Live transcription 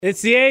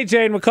It's the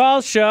AJ and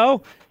McCall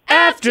show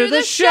after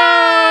the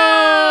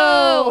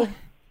show.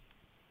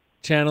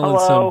 Channeling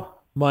some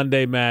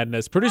Monday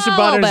madness. Producer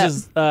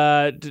Butters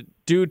is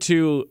due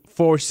to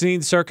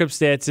foreseen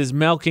circumstances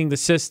milking the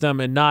system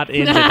and not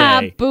in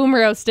today. Boom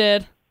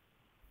roasted.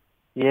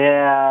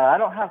 Yeah, I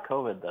don't have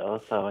COVID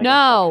though, so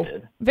no.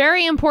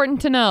 Very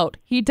important to note.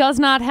 He does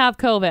not have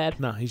COVID.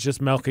 No, he's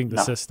just milking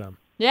the system.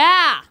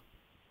 Yeah.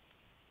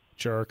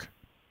 Jerk.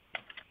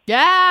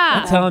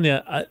 Yeah. I'm telling you,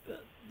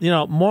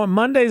 more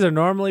Mondays are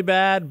normally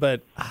bad,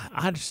 but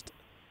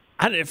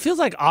it feels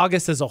like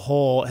August as a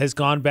whole has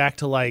gone back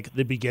to like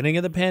the beginning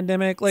of the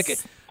pandemic. Like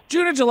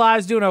June and July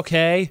is doing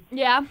okay.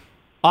 Yeah.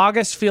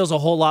 August feels a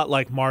whole lot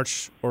like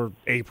March or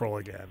April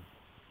again.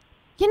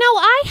 You know,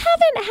 I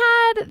haven't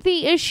had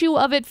the issue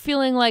of it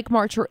feeling like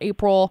March or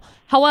April.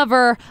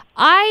 However,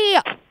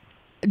 I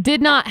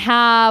did not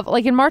have,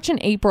 like in March and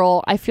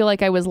April, I feel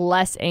like I was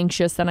less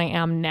anxious than I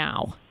am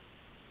now.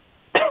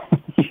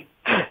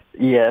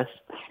 Yes.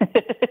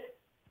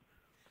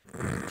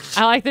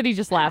 I like that he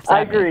just laughs at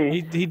I agree.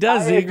 me. He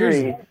does. I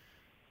agree.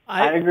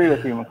 I agree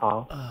with you,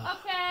 McCall.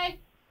 Okay.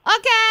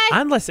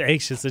 I'm less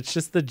anxious. It's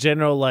just the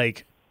general,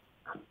 like,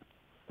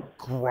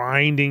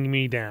 grinding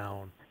me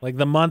down. Like,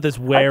 the month is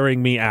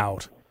wearing me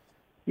out.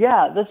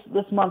 Yeah,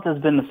 this month has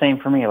been the same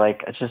for me.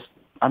 Like,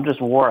 I'm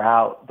just wore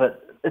out.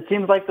 But it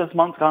seems like this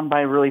month's gone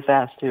by really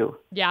fast, too.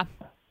 Yeah.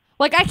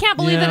 Like, I can't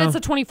believe that it's the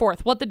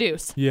 24th. What the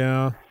deuce?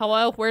 Yeah.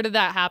 Hello? Where did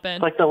that happen?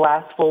 It's like the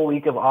last full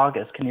week of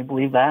August. Can you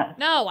believe that?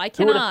 No, I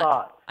Who would cannot. have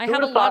thought? I Who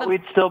have would a have lot thought of...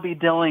 we'd still be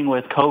dealing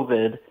with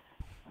COVID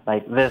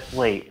like this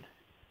late?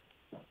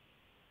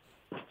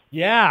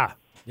 Yeah.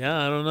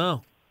 Yeah, I don't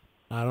know.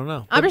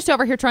 I'm just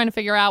over here trying to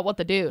figure out what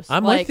the deuce.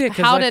 I'm like, with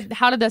you. How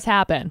did this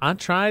happen? I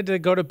tried to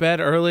go to bed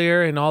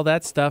earlier and all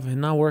that stuff and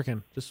not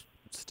working. Just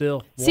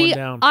still worn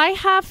down. I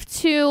have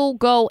to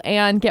go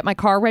and get my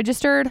car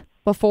registered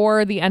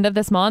before the end of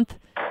this month.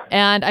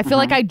 And I feel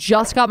like I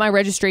just got my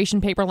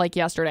registration paper like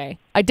yesterday.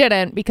 I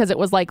didn't because it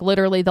was like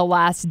literally the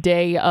last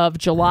day of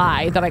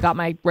July that I got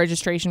my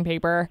registration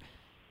paper.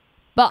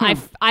 But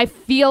I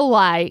feel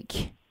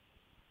like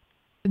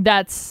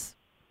that's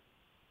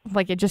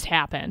like it just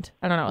happened.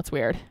 I don't know. It's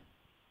weird.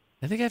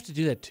 I think I have to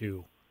do that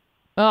too.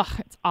 Ugh,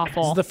 it's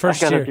awful. This is the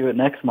first I gotta year. do it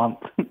next month.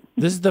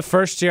 This is the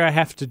first year I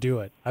have to do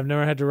it. I've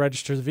never had to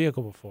register the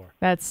vehicle before.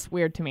 That's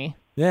weird to me.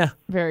 Yeah.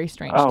 Very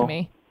strange to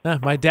me. Yeah,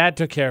 my dad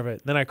took care of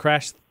it. Then I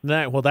crashed.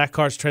 That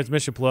car's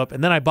transmission blew up.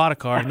 And then I bought a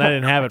car, and I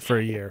didn't have it for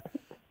a year.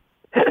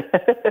 I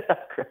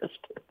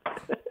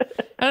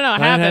don't know.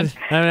 It happened.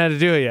 I haven't had to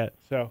do it yet.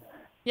 So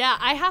Yeah,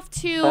 I have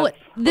to.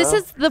 This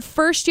is the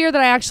first year that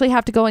I actually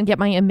have to go and get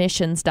my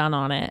emissions done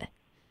on it.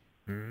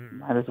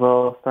 Might as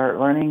well start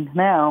learning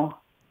now.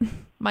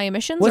 My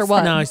emissions or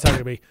what? No, he's talking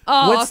to me.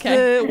 Oh,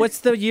 okay. What's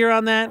the year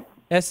on that?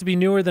 It has to be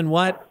newer than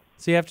what?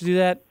 So you have to do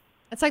that?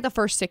 It's like the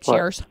first 6 What?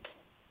 years.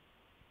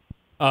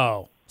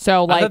 Oh.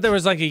 So I like, thought there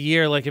was like a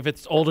year, like if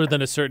it's older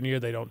than a certain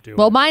year, they don't do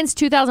well, it. mine's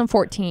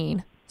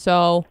 2014.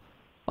 So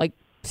like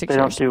 6 They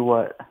years. don't do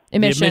what?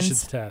 Emissions. The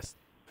emissions test.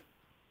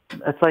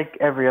 It's like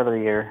every other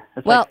year.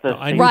 It's Well, like the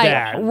I knew right,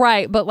 that.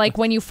 right. But like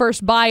when you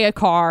first buy a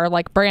car,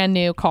 like brand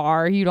new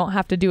car, you don't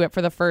have to do it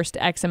for the first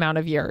X amount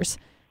of years.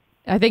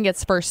 I think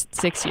it's first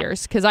 6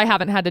 years because I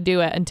haven't had to do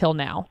it until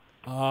now.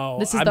 Oh,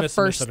 This is I the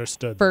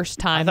misunderstood. first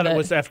time. I thought that- it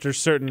was after a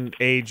certain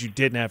age you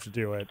didn't have to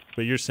do it,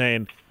 but you're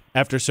saying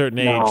after a certain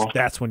age, No.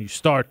 that's when you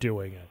start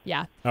doing it.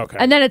 Yeah. Okay.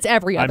 And then it's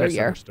every I other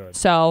year. misunderstood.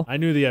 So I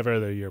knew the every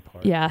other year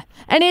part. yeah,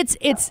 and it's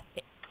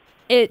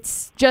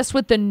just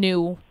with the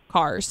new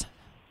cars.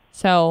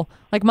 So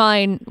like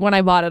mine, when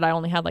I bought it, I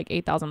only had like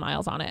 8,000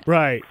 miles on it.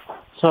 Right.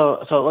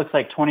 So it looks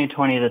like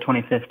 2020 to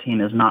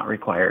 2015 is not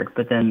required,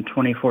 but then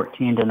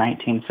 2014 to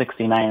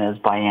 1969 is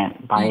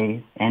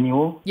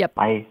biannual. Yep.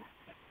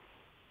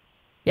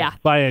 Yeah.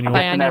 Biannual.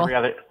 And every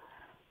other.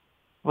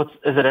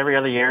 Is it every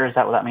other year? Is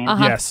that what that means?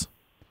 Uh-huh. Yes.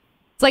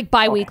 It's like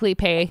biweekly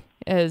pay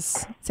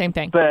is same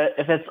thing. But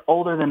if it's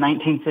older than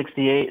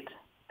 1968,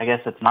 I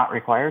guess it's not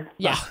required.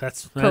 Yeah.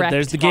 That's Correct.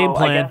 There's the game So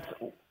plan. I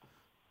guess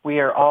we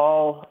are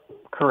all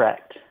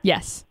correct.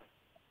 Yes.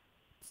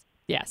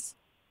 Yes.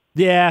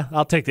 Yeah,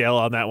 I'll take the L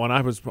on that one.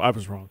 I was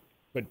wrong,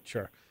 but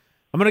sure.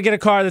 I'm gonna get a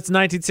car that's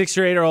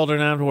 1968 or older.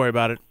 Now I don't have to worry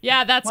about it.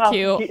 Yeah, that's Well,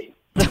 cute.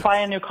 Just buy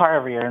a new car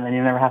every year, and then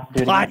you never have to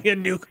do it Buy again.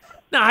 a new.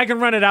 No, I can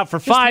run it out for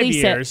Just 5 lease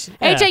years. it.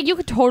 Yeah. AJ, you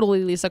could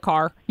totally lease a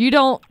car. You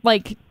don't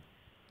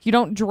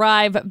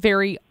drive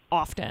very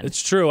often.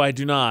 It's true. I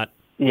do not.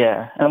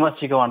 Yeah,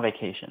 unless you go on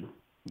vacation.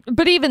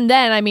 But even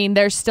then, I mean,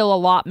 there's still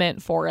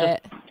allotment for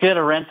it. Get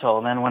a rental,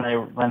 and then when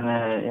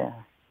yeah.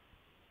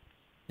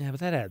 Yeah, but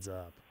that adds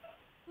up.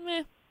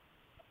 Meh. Am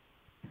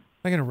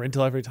I gonna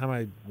rental every time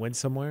I went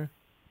somewhere?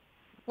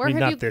 Where I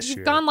mean, have not this you've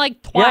year. gone like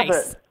Yeah,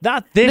 twice?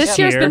 Not this, This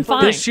year's year. been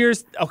fine. This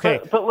year's okay.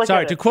 But look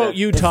Sorry at to it, quote if-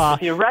 Utah.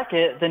 If you wreck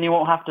it, then you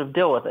won't have to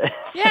deal with it.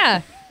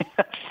 Yeah.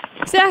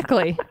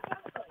 Exactly.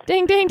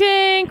 Ding, ding,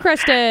 ding.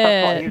 Crushed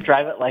That's why you it.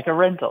 drive it like a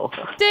rental.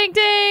 Ding,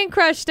 ding.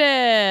 Crushed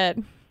it.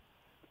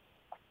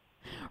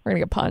 We're going to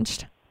get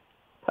punched.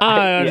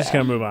 I'm just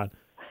gonna move on.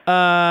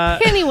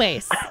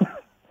 Anyways.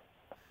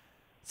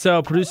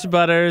 So, Producer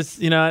Butters,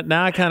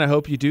 now I kind of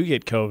hope you do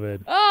get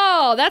COVID.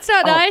 Oh, that's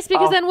not nice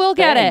because then we'll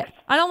get it.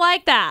 I don't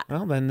like that.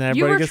 Well, then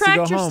everybody gets to go home.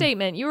 You retract your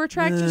statement. You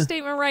retract your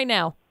statement right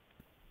now.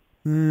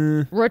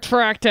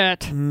 Retract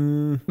it.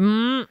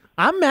 I'm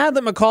mad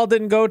that McCall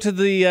didn't go to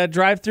the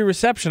drive-through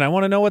reception. I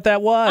want to know what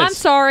that was. I'm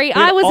sorry.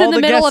 I was in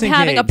the middle of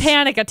having a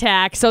panic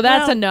attack, so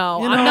that's a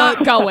no. I'm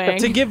not going.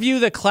 To give you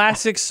the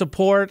classic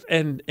support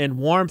and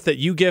warmth that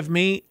you give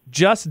me,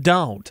 just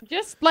don't.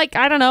 Just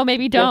I don't know,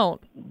 maybe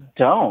don't.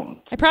 Don't.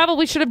 I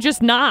probably should have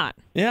just not.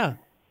 Yeah.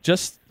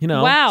 Just,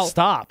 Wow.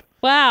 stop.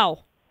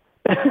 Wow.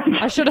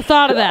 I should have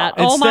thought of that.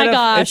 Oh my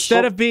gosh.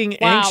 Instead of being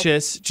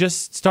anxious,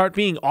 just start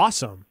being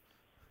awesome.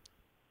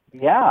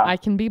 Yeah. I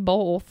can be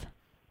both.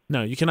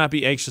 No, you cannot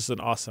be anxious and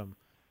awesome.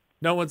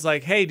 No one's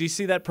like, hey, do you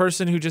see that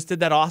person who just did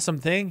that awesome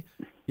thing?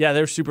 Yeah,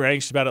 they're super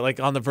anxious about it,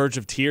 on the verge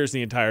of tears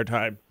the entire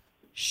time.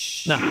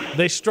 Shh. No,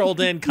 they strolled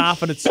in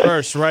confidence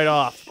first, right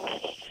off.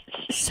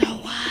 So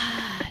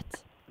what?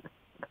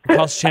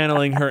 McCall's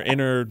channeling her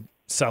inner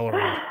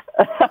celery.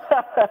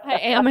 I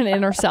am an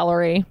inner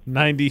celery.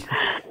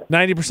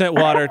 90%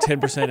 water,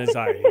 10%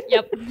 anxiety.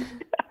 Yep.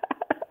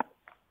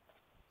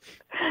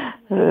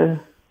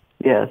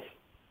 Yes.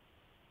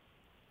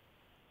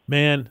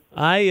 Man,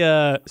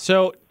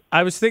 so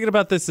I was thinking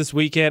about this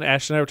weekend.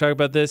 Ash and I were talking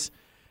about this.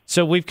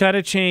 So we've kind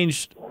of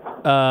changed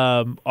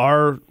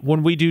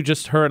when we do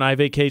just her and I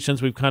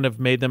vacations, we've kind of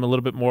made them a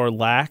little bit more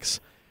lax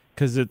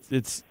because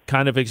it's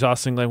kind of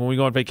exhausting. Like when we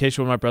go on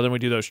vacation with my brother and we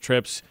do those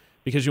trips,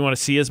 because you want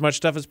to see as much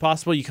stuff as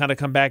possible, you kind of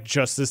come back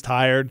just as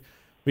tired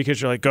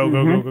because you're like,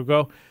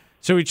 go.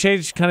 So we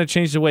changed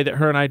the way that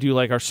her and I do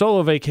our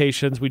solo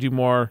vacations. We do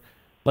more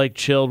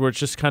chilled, where it's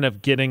just kind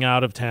of getting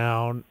out of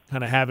town,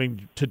 kind of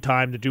having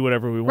time to do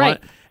whatever we want.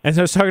 Right. And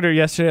so I was talking to her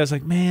yesterday. I was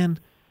like, man,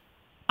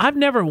 I've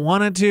never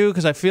wanted to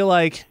because I feel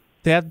like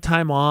they have the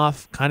time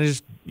off, kind of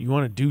just you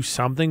want to do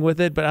something with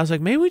it. But I was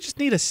like, maybe we just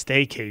need a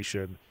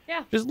staycation.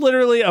 Yeah. Just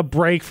literally a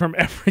break from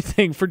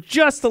everything for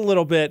just a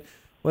little bit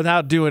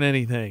without doing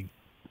anything.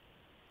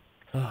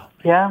 Oh,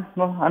 yeah.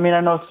 Well, I mean,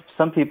 I know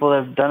some people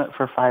have done it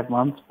for 5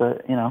 months,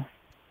 but,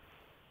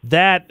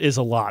 That is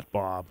a lot,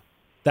 Bob.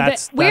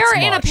 We're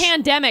in a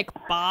pandemic,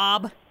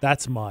 Bob.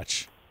 That's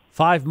much.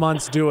 5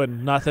 months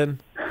doing nothing.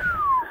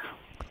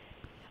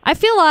 I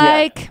feel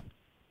like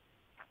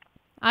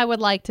I would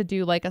like to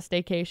do a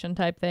staycation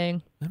type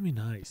thing. That'd be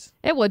nice.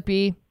 It would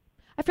be.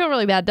 I feel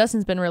really bad.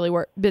 Dustin's been really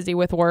busy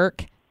with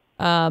work.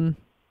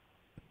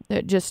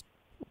 Just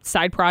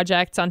side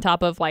projects on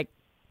top of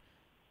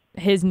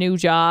his new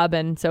job,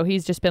 and so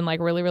he's just been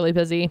really, really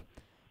busy.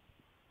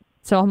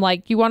 So I'm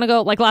like, you want to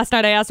go? Last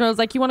night I asked him, I was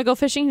like, you want to go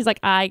fishing? He's like,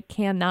 I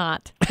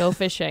cannot go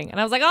fishing. And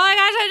I was like, oh my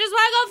gosh, I just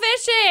want to go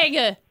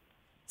fishing.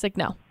 It's like,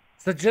 no.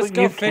 So just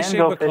go fishing,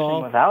 you can go McCall.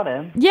 fishing without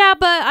him. Yeah,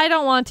 but I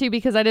don't want to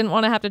because I didn't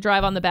want to have to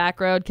drive on the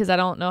back road because I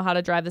don't know how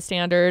to drive the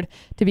standard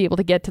to be able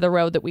to get to the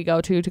road that we go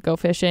to go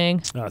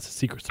fishing. Oh, it's a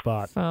secret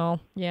spot.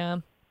 So, yeah.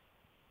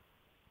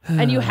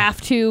 And you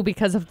have to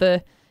because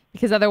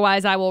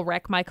otherwise I will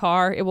wreck my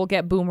car. It will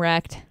get boom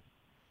wrecked.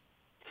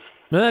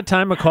 Remember that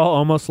time McCall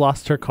almost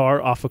lost her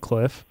car off a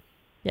cliff?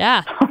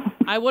 Yeah,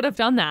 I would have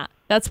done that.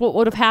 That's what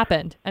would have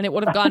happened, and it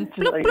would have gone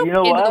bloop, bloop, you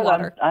know into what? the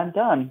water. I'm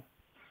done.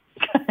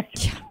 I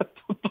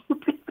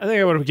think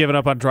I would have given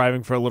up on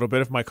driving for a little bit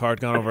if my car had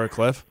gone over a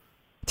cliff.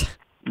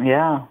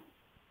 Yeah.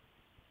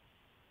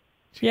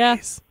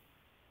 Jeez.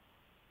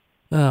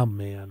 Oh,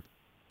 man.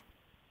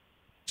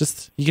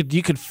 Just,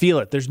 you could feel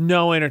it. There's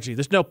no energy.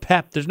 There's no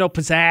pep. There's no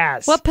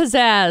pizzazz. What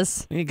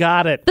pizzazz? You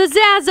got it. The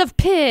zazz of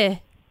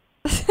pie.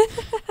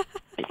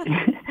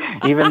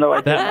 Even though I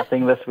did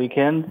nothing this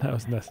weekend, That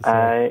was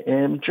necessary. I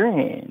am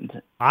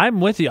drained. I'm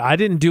with you. I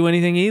didn't do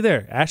anything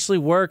either. Ashley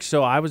worked,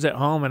 so I was at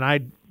home, and I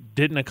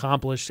didn't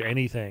accomplish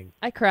anything.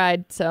 I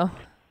cried, so.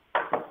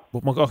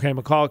 Okay,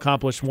 McCall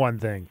accomplished one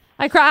thing.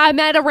 I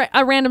met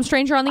a random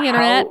stranger on the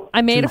internet.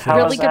 I made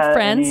really good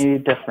friends. How is that any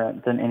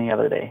different than any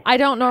other day? I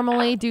don't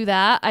normally do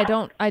that. I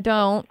don't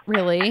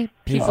really.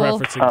 He's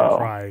referencing to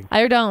crying.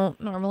 I don't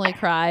normally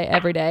cry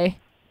every day.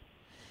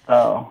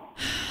 Oh.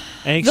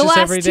 Anxious the last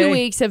every day? 2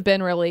 weeks have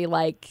been really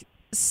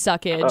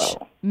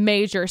suckage.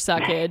 Major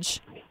suckage.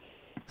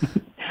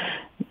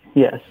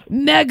 Yes.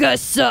 Mega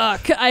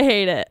suck. I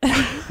hate it.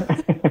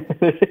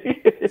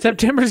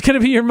 September's going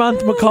to be your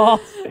month, McCall.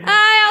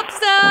 I hope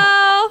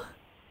so.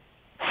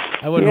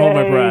 I wouldn't hold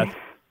my breath.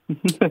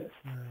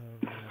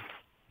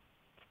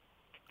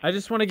 I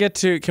just want to get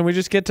to, can we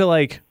just get to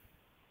I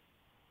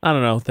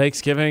don't know,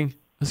 Thanksgiving? I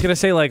was going to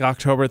say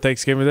October,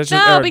 Thanksgiving. That's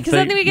just, no, because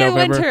then we get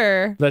November.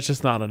 winter. That's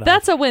just not enough.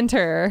 That's a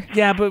winter.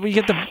 Yeah, but we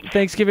get the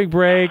Thanksgiving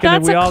break,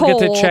 and then we all get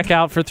to check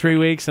out for 3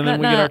 weeks, and then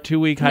we get our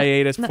 2-week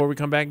hiatus before we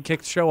come back and kick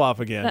the show off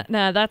again.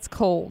 Nah, that's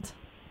cold.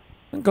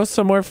 Go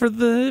somewhere for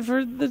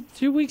the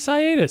 2 weeks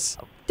hiatus.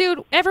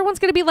 Dude, everyone's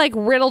going to be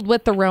riddled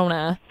with the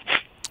Rona.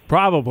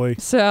 Probably.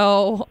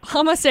 So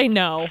I'm going to say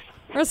no.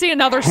 We're going to see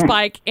another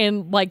spike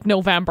in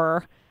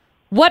November.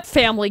 What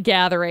family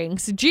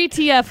gatherings?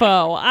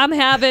 GTFO. I'm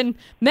having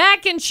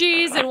mac and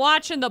cheese and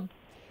watching the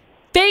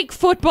fake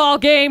football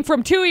game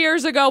from 2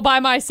 years ago by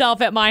myself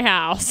at my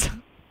house.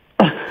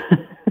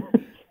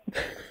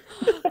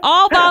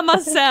 All by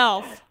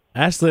myself.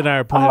 Ashley and I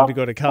are planning to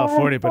go to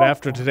California, but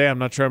after today, I'm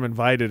not sure I'm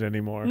invited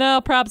anymore.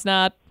 No, perhaps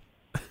not.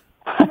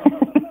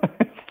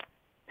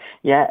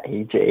 Yeah,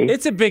 AJ.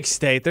 It's a big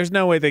state. There's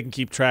no way they can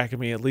keep track of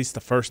me at least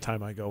the first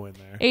time I go in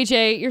there.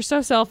 AJ, you're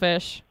so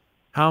selfish.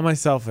 How am I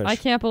selfish? I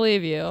can't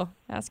believe you.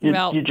 Asking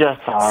about You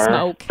just are.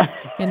 smoke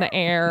in the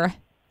air.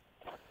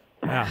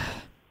 Ah,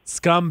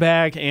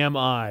 scumbag am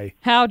I.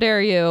 How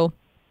dare you?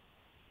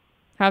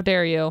 How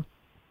dare you?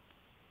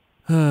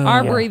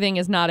 Our breathing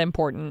is not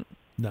important.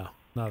 No,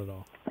 not at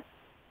all.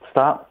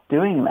 Stop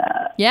doing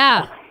that.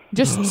 Yeah.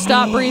 Just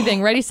stop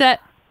breathing. Ready, set.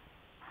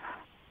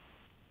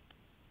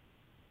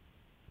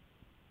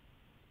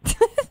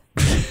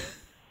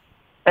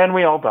 And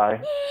we all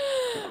die.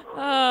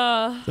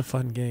 It's a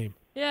fun game.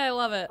 Yeah, I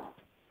love it. It's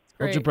Hold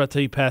great. your breath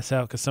till you pass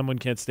out because someone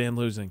can't stand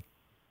losing.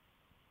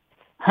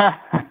 I'll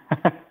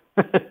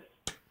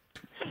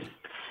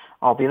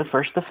be the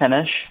first to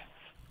finish.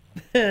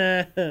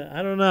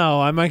 I don't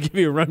know. I might give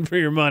you a run for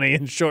your money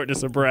in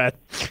shortness of breath.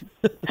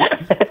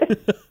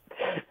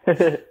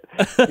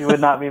 You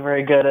would not be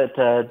very good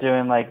at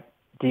doing like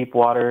deep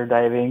water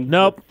diving.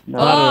 Nope,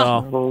 not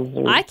at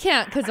all. I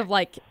can't because of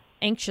like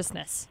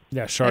anxiousness.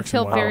 Yeah, I sharks.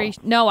 feel and water. very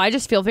no. I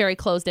just feel very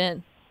closed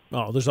in.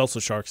 Oh, there's also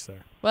sharks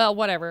there. Well,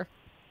 whatever.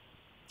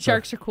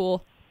 Sharks are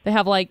cool. They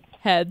have like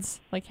heads,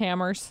 like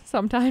hammers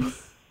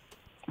sometimes.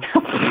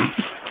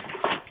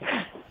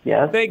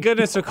 Yes. Thank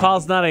goodness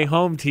McCall's not a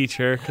home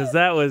teacher because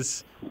that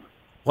was,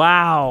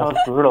 wow. That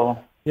was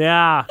brutal.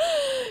 Yeah. All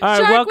right,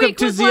 Shark welcome Week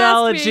to was last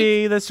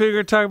Zoology. This week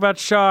we're talking about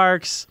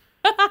sharks.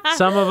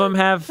 Some of them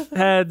have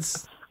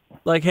heads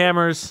like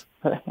hammers.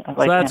 Like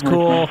that's hammers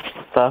cool. and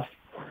stuff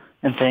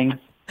and things.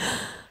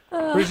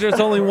 Pretty sure there's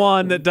only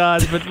one that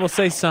does, but we'll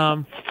say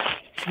some.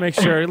 Just make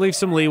sure. Leave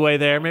some leeway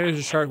there. Maybe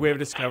there's a shark we haven't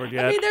discovered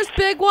yet. I mean, there's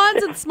big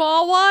ones and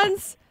small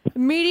ones,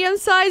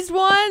 medium-sized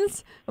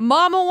ones,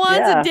 mama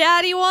ones and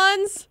daddy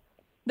ones.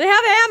 They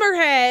have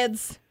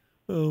hammerheads.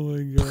 Oh,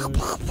 my God.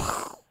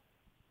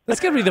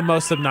 That's going to be the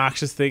most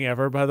obnoxious thing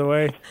ever, by the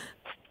way.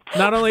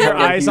 Not only are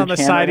eyes on the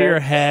side of your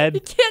head, You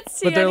can't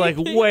see but they're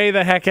anything. like way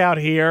the heck out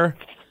here.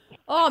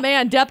 Oh,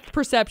 man, depth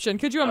perception.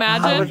 Could you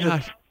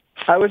imagine?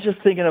 I was just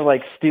thinking of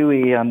like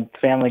Stewie on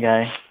Family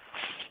Guy.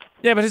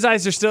 Yeah, but his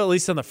eyes are still at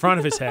least on the front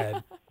of his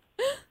head.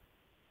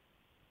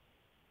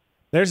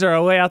 Theirs are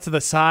way out to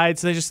the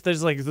sides. There's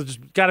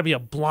got to be a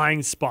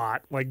blind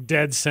spot, like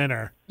dead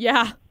center.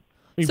 Yeah.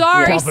 You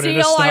Sorry, bumping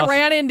into seal, I stuff.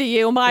 ran into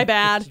you. My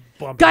bad.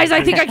 bumping Guys, I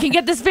into think I can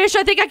get this fish.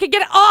 I think I can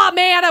get it. Oh,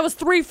 man, I was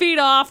 3 feet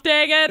off.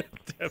 Dang it.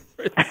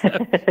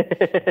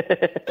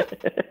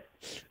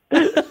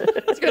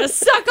 It's going to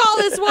suck all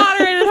this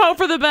water in and hope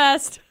for the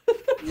best.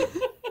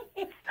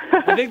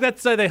 I think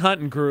that's why they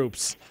hunt in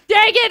groups.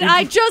 Dang it,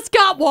 I just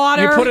got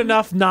water. You put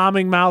enough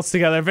nomming mouths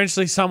together,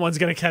 eventually someone's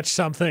going to catch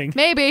something.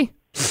 Maybe.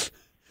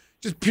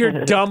 Just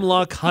pure dumb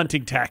luck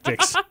hunting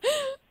tactics.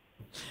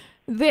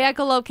 The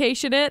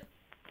echolocation it.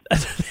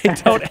 They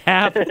don't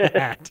have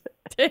that.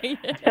 Dang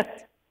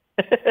it.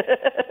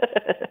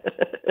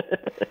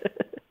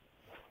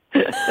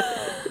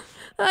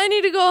 I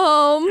need to go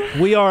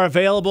home. We are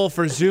available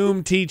for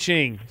Zoom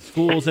teaching.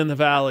 Schools in the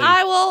valley.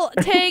 I will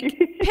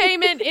take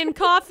payment in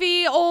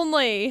coffee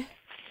only.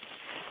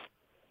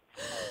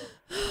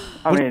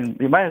 I mean,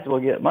 you might as well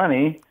get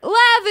money.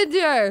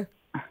 Lavender.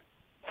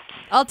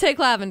 I'll take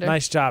lavender.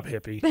 Nice job,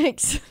 hippie.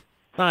 Thanks.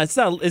 No, it's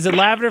not. Is it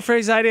lavender for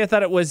anxiety? I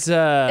thought it was.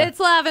 It's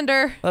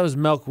lavender. That was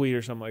milkweed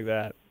or something like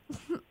that.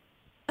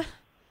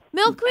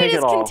 Milkweed Take it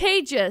is all.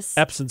 contagious.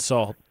 Epsom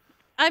salt.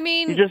 I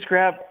mean, You just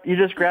grab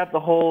the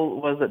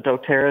whole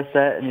doTERRA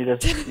set and you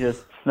just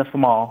sniff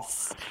them all.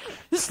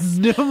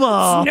 Sniff them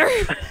all.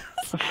 Snurf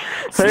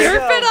There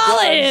you it go. all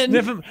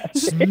in.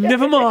 Sniff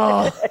them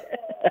all.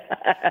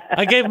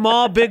 I gave them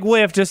all a big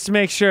whiff just to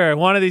make sure.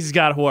 One of these has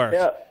got to work.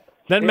 Yeah.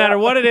 Doesn't matter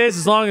what it is,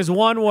 as long as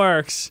one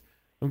works,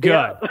 I'm good.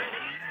 Yeah.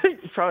 You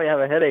probably have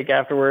a headache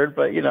afterward,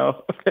 but you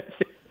know.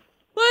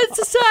 What's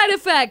the side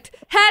effect?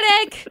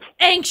 Headache,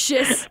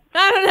 anxious.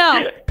 I don't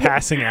know.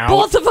 Passing out.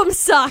 Both of them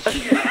suck.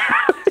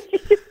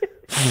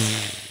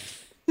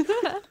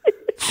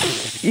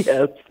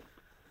 Yes.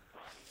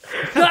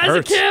 Guys, I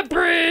hurts. can't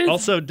breathe.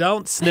 Also,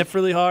 don't sniff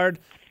really hard.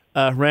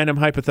 Random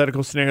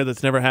hypothetical scenario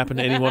that's never happened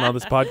to anyone on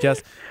this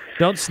podcast.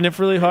 Don't sniff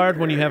really hard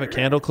when you have a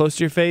candle close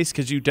to your face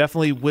because you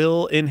definitely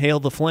will inhale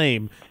the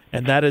flame,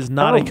 and that is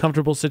not a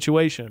comfortable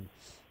situation.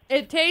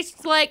 It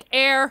tastes like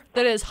air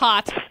that is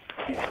hot.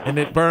 And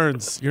it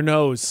burns your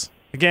nose.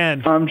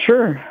 Again, I'm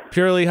sure.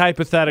 purely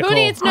hypothetical. Who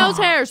needs nose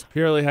hairs?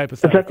 Purely Is that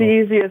hypothetical. the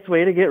easiest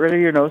way to get rid of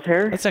your nose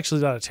hair? That's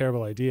actually not a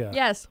terrible idea.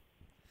 Yes.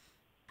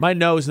 My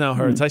nose now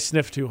hurts. I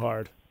sniff too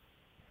hard.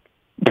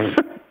 It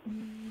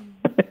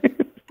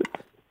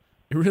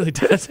really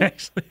does,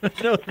 actually. My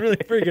nose really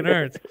freaking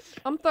hurts.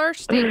 I'm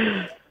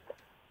thirsty.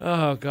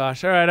 Oh,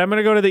 gosh. All right, I'm going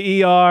to go to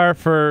the ER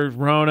for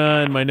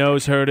Rona and my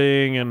nose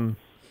hurting and,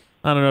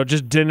 I don't know,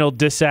 just general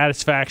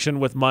dissatisfaction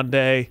with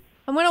Monday.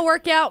 I'm going to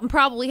work out and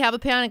probably have a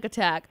panic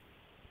attack.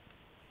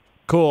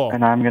 Cool.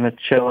 And I'm gonna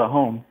chill at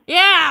home.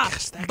 Yeah,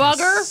 Gosh, that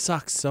bugger.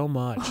 sucks so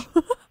much.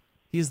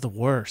 He's the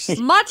worst.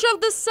 Much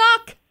of the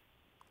suck.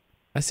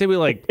 I say we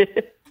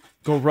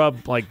go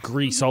rub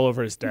grease all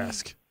over his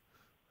desk.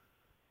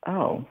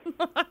 Oh.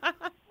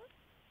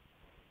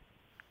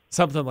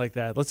 Something like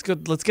that. Let's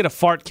get a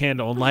fart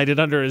candle and light it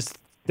under his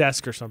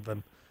desk or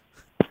something.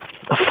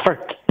 A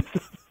fart.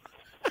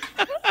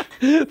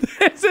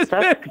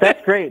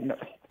 That's great.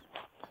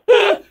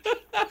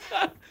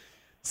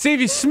 See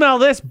if you smell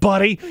this,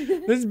 buddy.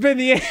 This has been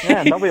the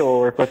Yeah, nobody will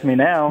work with me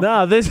now.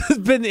 No, this has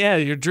been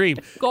your dream.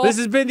 This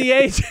has been the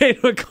AJ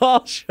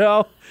McCall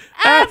show.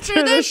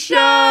 After the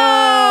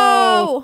show.